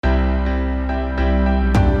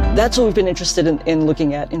That's what we've been interested in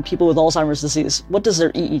looking at in people with Alzheimer's disease. What does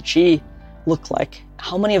their EEG look like?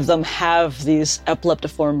 How many of them have these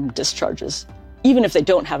epileptiform discharges, even if they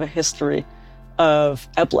don't have a history of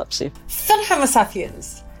epilepsy? Fellow Homo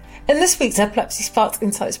sapiens, in this week's Epilepsy Sparks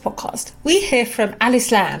Insights podcast, we hear from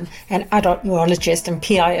Alice Lamb, an adult neurologist and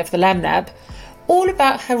PI of the Lamb Lab, all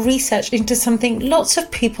about her research into something lots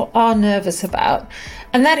of people are nervous about,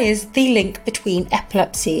 and that is the link between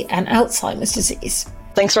epilepsy and Alzheimer's disease.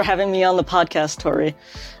 Thanks for having me on the podcast, Tori.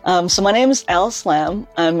 So my name is Alice Lamb.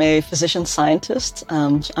 I'm a physician scientist.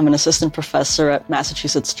 I'm an assistant professor at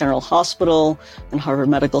Massachusetts General Hospital and Harvard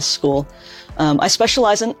Medical School. I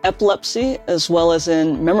specialize in epilepsy as well as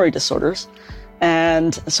in memory disorders.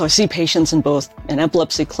 And so I see patients in both an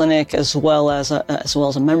epilepsy clinic as well as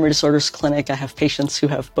a memory disorders clinic. I have patients who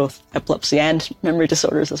have both epilepsy and memory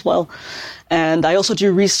disorders as well. And I also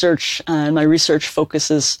do research, and my research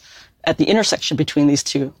focuses at the intersection between these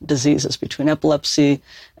two diseases, between epilepsy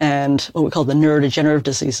and what we call the neurodegenerative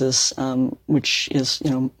diseases, which is,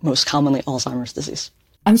 most commonly Alzheimer's disease.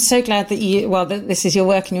 I'm so glad that this is your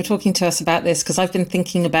work and you're talking to us about this, because I've been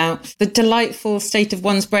thinking about the delightful state of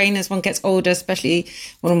one's brain as one gets older, especially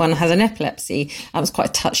when one has an epilepsy. It's quite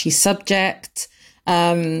a touchy subject.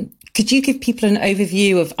 Could you give people an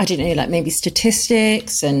overview of, maybe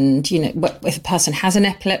statistics and, if a person has an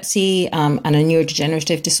epilepsy and a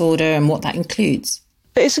neurodegenerative disorder and what that includes?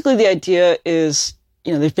 Basically, the idea is,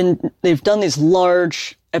 they've done these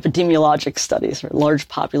large epidemiologic studies or large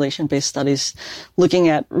population-based studies looking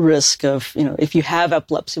at risk of, if you have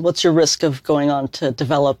epilepsy, what's your risk of going on to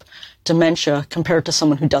develop dementia compared to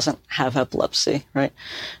someone who doesn't have epilepsy, right?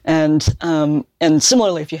 And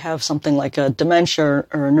similarly, if you have something like a dementia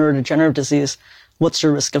or a neurodegenerative disease, what's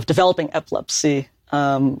your risk of developing epilepsy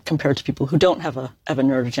compared to people who don't have a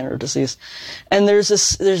neurodegenerative disease? And there's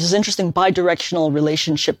this interesting bidirectional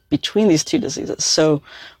relationship between these two diseases. So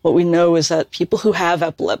what we know is that people who have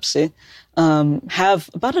epilepsy have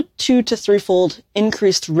about a 2 to 3-fold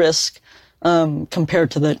increased risk compared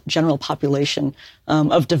to the general population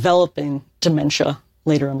of developing dementia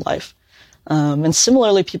later in life. And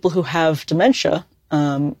similarly, people who have dementia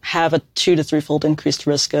have a 2 to 3-fold increased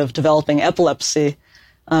risk of developing epilepsy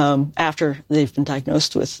after they've been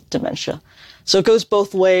diagnosed with dementia. So it goes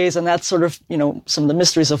both ways, and that's sort of, some of the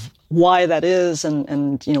mysteries of why that is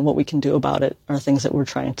and what we can do about it are things that we're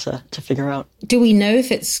trying to figure out. Do we know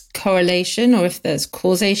if it's correlation or if there's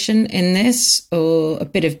causation in this, or a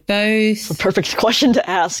bit of both? It's a perfect question to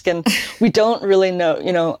ask, and we don't really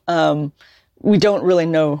know, we don't really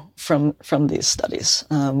know from these studies.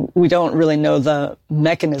 We don't really know the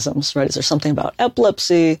mechanisms, right? Is there something about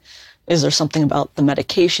epilepsy? Is there something about the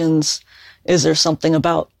medications? Is there something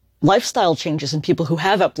about lifestyle changes in people who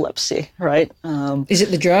have epilepsy, right? Is it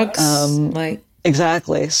the drugs?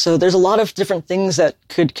 Exactly. So there's a lot of different things that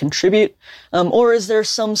could contribute. Or is there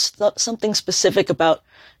something specific about,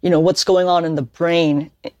 what's going on in the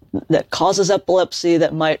brain that causes epilepsy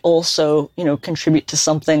that might also, contribute to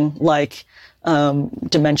something like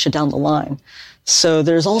dementia down the line? So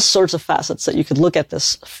there's all sorts of facets that you could look at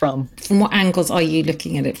this from. From what angles are you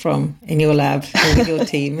looking at it from in your lab or with your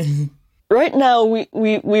team? Right now,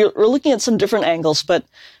 we're looking at some different angles, but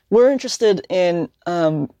we're interested in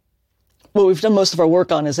what we've done most of our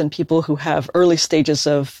work on is in people who have early stages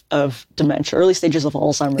of dementia, early stages of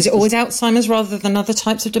Alzheimer's. Is it always Alzheimer's rather than other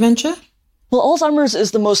types of dementia? Well, Alzheimer's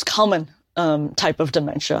is the most common type of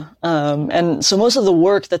dementia. And so most of the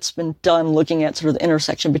work that's been done looking at sort of the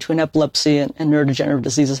intersection between epilepsy and neurodegenerative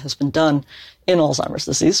diseases has been done in Alzheimer's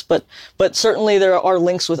disease. But certainly there are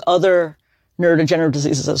links with other neurodegenerative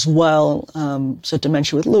diseases as well. So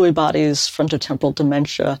dementia with Lewy bodies, frontotemporal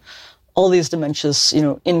dementia, all these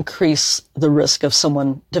dementias, increase the risk of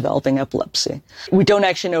someone developing epilepsy. We don't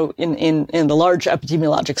actually know in the large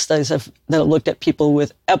epidemiologic studies that have looked at people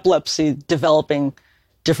with epilepsy developing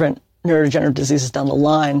different neurodegenerative diseases down the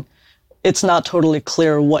line. It's not totally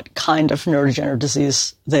clear what kind of neurodegenerative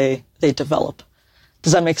disease they develop.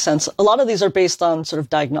 Does that make sense? A lot of these are based on sort of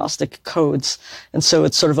diagnostic codes. And so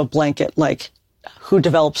it's sort of a blanket, like who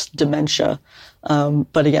develops dementia.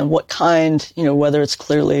 But again, what kind, whether it's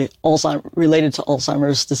clearly related to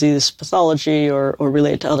Alzheimer's disease pathology or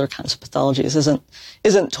related to other kinds of pathologies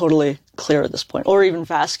isn't totally clear at this point, or even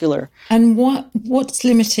vascular. And what's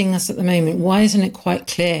limiting us at the moment? Why isn't it quite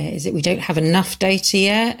clear? Is it we don't have enough data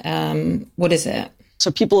yet? What is it? So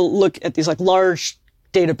people look at these like large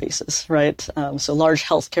databases, right? So large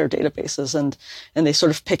healthcare databases, and they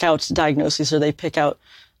sort of pick out diagnoses, or they pick out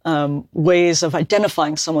ways of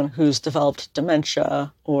identifying someone who's developed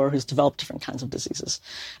dementia or who's developed different kinds of diseases.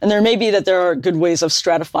 And there may be that there are good ways of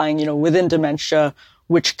stratifying, within dementia,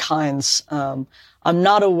 which kinds. I'm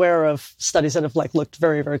not aware of studies that have looked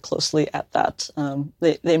very, very closely at that.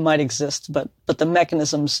 They might exist, but the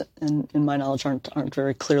mechanisms, in my knowledge, aren't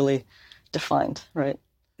very clearly defined, right?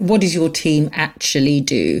 What does your team actually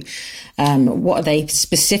do? What are they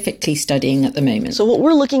specifically studying at the moment? So what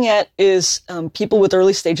we're looking at is people with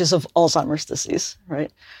early stages of Alzheimer's disease,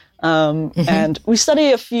 right? And we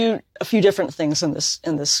study a few different things in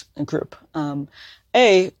this group.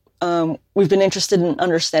 We've been interested in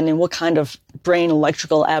understanding what kind of brain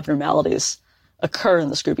electrical abnormalities occur in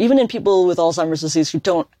this group, even in people with Alzheimer's disease who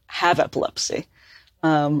don't have epilepsy.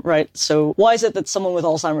 Right. So why is it that someone with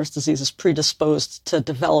Alzheimer's disease is predisposed to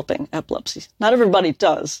developing epilepsy? Not everybody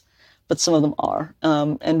does, but some of them are.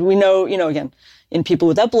 And we know, again, in people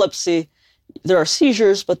with epilepsy, there are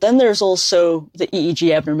seizures, but then there's also the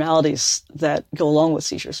EEG abnormalities that go along with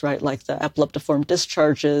seizures, right? Like the epileptiform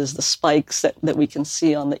discharges, the spikes that we can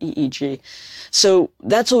see on the EEG. So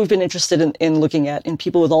that's what we've been interested in looking at in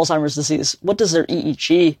people with Alzheimer's disease. What does their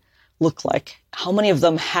EEG look like? How many of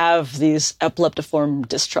them have these epileptiform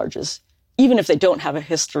discharges, even if they don't have a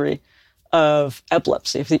history of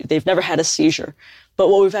epilepsy, if they've never had a seizure? But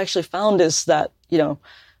what we've actually found is that,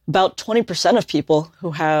 about 20% of people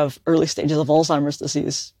who have early stages of Alzheimer's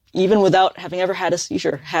disease, even without having ever had a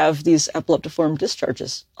seizure, have these epileptiform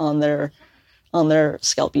discharges on their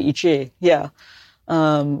scalp EEG. Yeah.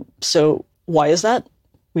 So why is that?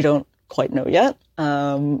 We don't quite know yet.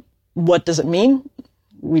 What does it mean?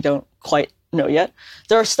 We don't quite know yet.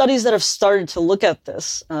 There are studies that have started to look at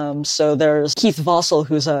this. So there's Keith Vossel,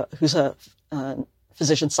 who's a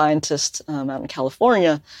physician scientist out in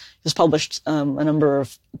California, who's published a number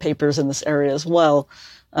of papers in this area as well.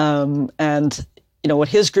 And what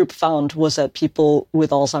his group found was that people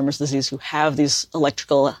with Alzheimer's disease who have these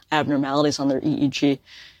electrical abnormalities on their EEG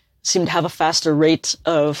seem to have a faster rate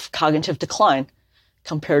of cognitive decline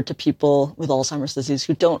compared to people with Alzheimer's disease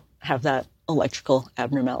who don't have that electrical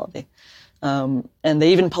abnormality. And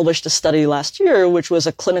they even published a study last year, which was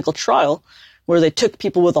a clinical trial where they took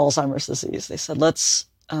people with Alzheimer's disease. They said, let's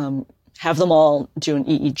have them all do an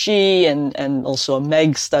EEG and also a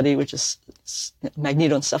MEG study, which is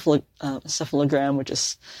magnetoencephalogram, which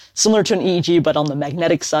is similar to an EEG, but on the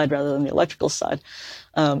magnetic side rather than the electrical side.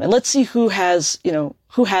 And let's see who has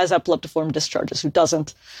epileptiform discharges, who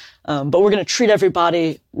doesn't. But we're going to treat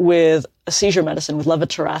everybody with a seizure medicine, with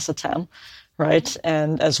levetiracetam, right?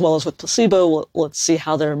 And as well as with placebo, let's see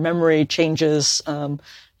how their memory changes,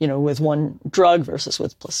 with one drug versus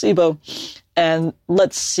with placebo. And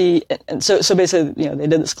let's see. And so basically, they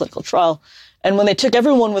did this clinical trial. And when they took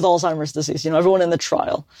everyone with Alzheimer's disease, everyone in the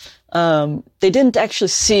trial, they didn't actually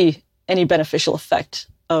see any beneficial effect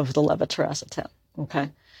of the levetiracetam. Okay.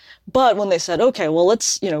 But when they said, okay, well,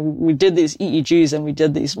 let's, we did these EEGs and we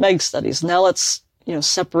did these MEG studies. Now let's,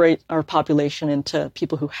 separate our population into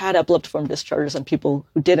people who had epileptiform discharges and people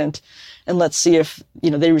who didn't. And let's see if,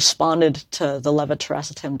 they responded to the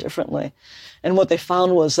levetiracetam differently. And what they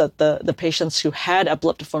found was that the patients who had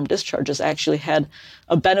epileptiform discharges actually had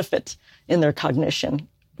a benefit in their cognition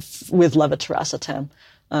with levetiracetam.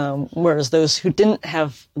 Whereas those who didn't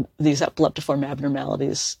have these epileptiform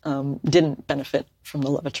abnormalities didn't benefit from the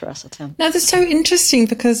levetiracetam. Now, that's so interesting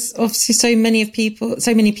because obviously so many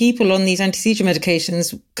people on these anti-seizure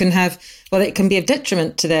medications it can be of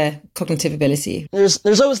detriment to their cognitive ability.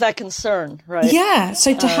 There's always that concern, right? Yeah.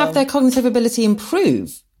 So to have their cognitive ability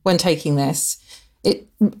improve when taking this,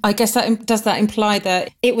 I guess does that imply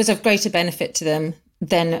that it was of greater benefit to them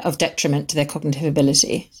than of detriment to their cognitive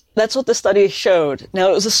ability? That's what the study showed. Now,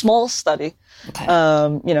 it was a small study. Okay.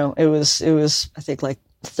 It was I think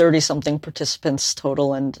 30-something participants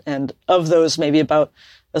total, and of those, maybe about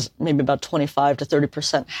 25 to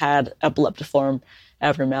 30% had epileptiform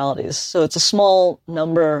abnormalities. So it's a small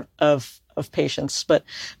number of patients. But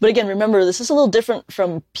again, remember, this is a little different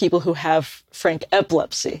from people who have frank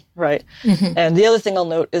epilepsy, right? Mm-hmm. And the other thing I'll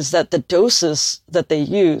note is that the doses that they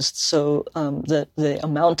used, so the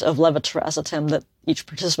amount of levetiracetam that each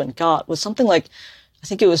participant got was something like,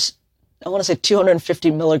 I want to say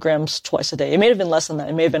 250 milligrams twice a day. It may have been less than that.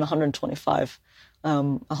 It may have been 125. We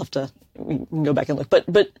can go back and look. But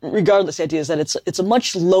regardless, the idea is that it's a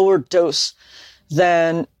much lower dose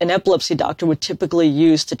than an epilepsy doctor would typically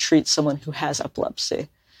use to treat someone who has epilepsy.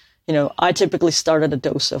 I typically start at a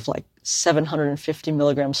dose of 750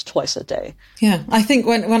 milligrams twice a day. Yeah. I think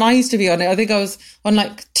when I used to be on it, I think I was on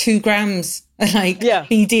 2 grams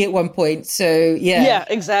BD at one point. So yeah. Yeah,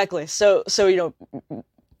 exactly. So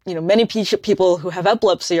many people who have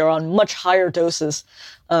epilepsy are on much higher doses.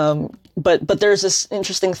 But there's this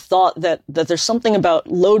interesting thought that there's something about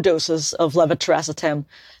low doses of levetiracetam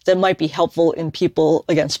that might be helpful in people,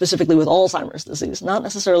 again, specifically with Alzheimer's disease, not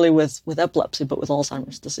necessarily with epilepsy, but with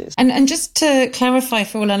Alzheimer's disease. And just to clarify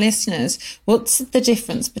for all our listeners, what's the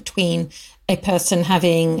difference between a person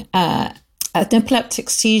having an epileptic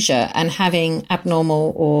seizure and having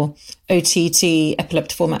abnormal or OTT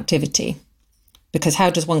epileptiform activity? Because how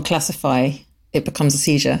does one classify it becomes a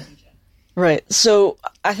seizure? Right. So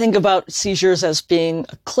I think about seizures as being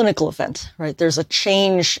a clinical event, right? There's a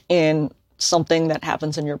change in something that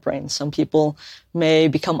happens in your brain. Some people may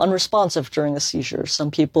become unresponsive during a seizure.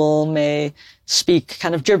 Some people may speak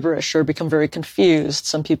kind of gibberish or become very confused.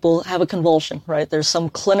 Some people have a convulsion, right? There's some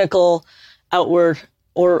clinical outward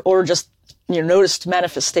or just noticed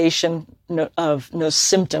manifestation of no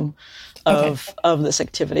symptom of this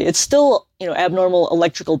activity. It's still, abnormal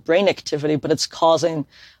electrical brain activity, but it's causing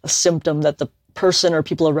a symptom that the person or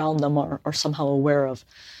people around them are somehow aware of.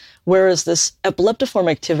 Whereas this epileptiform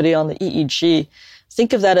activity on the EEG,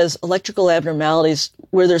 think of that as electrical abnormalities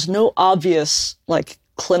where there's no obvious,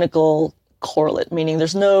 clinical correlate, meaning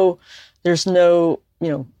there's no,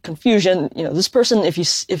 confusion. This person,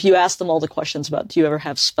 if you ask them all the questions about, do you ever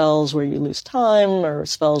have spells where you lose time or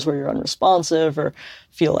spells where you're unresponsive or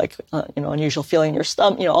feel like, unusual feeling in your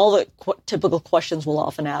stomach, all the typical questions we'll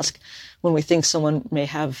often ask when we think someone may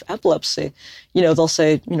have epilepsy, they'll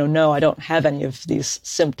say, no, I don't have any of these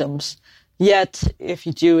symptoms. Yet, if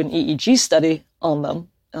you do an EEG study on them,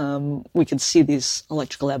 we can see these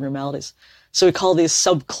electrical abnormalities. So we call these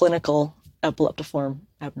subclinical epileptiform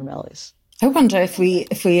abnormalities. I wonder if we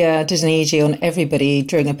did an EEG on everybody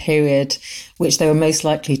during a period which they were most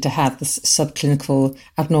likely to have this subclinical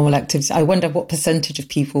abnormal activity, I wonder what percentage of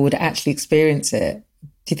people would actually experience it.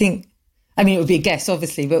 Do you think? I mean, it would be a guess,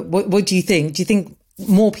 obviously, but what do you think? Do you think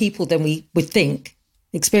more people than we would think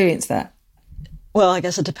experience that? Well, I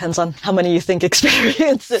guess it depends on how many you think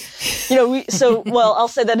experience it. I'll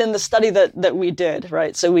say that in the study that we did,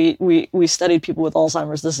 right? So we studied people with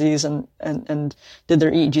Alzheimer's disease and did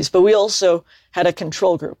their EEGs, but we also had a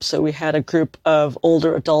control group. So we had a group of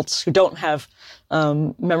older adults who don't have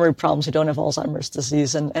memory problems, who don't have Alzheimer's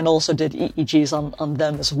disease, and also did EEGs on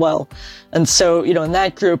them as well. And so, in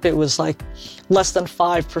that group, it was less than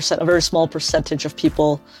 5%, a very small percentage of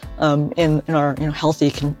people in our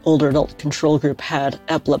healthy older adult control group had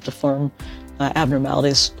epileptiform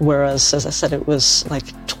abnormalities, whereas, as I said, it was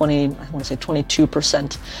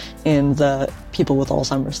 22% in the people with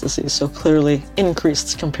Alzheimer's disease. So clearly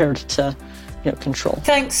increased compared to control.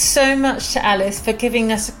 Thanks so much to Alice for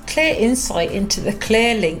giving us a clear insight into the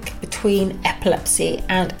clear link between epilepsy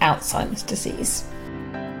and Alzheimer's disease.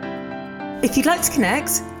 If you'd like to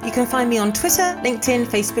connect, you can find me on Twitter, LinkedIn,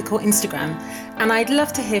 Facebook or Instagram. And I'd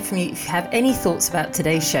love to hear from you if you have any thoughts about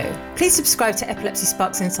today's show. Please subscribe to Epilepsy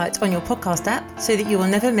Sparks Insights on your podcast app so that you will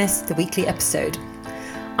never miss the weekly episode.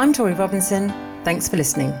 I'm Tori Robinson. Thanks for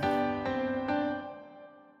listening.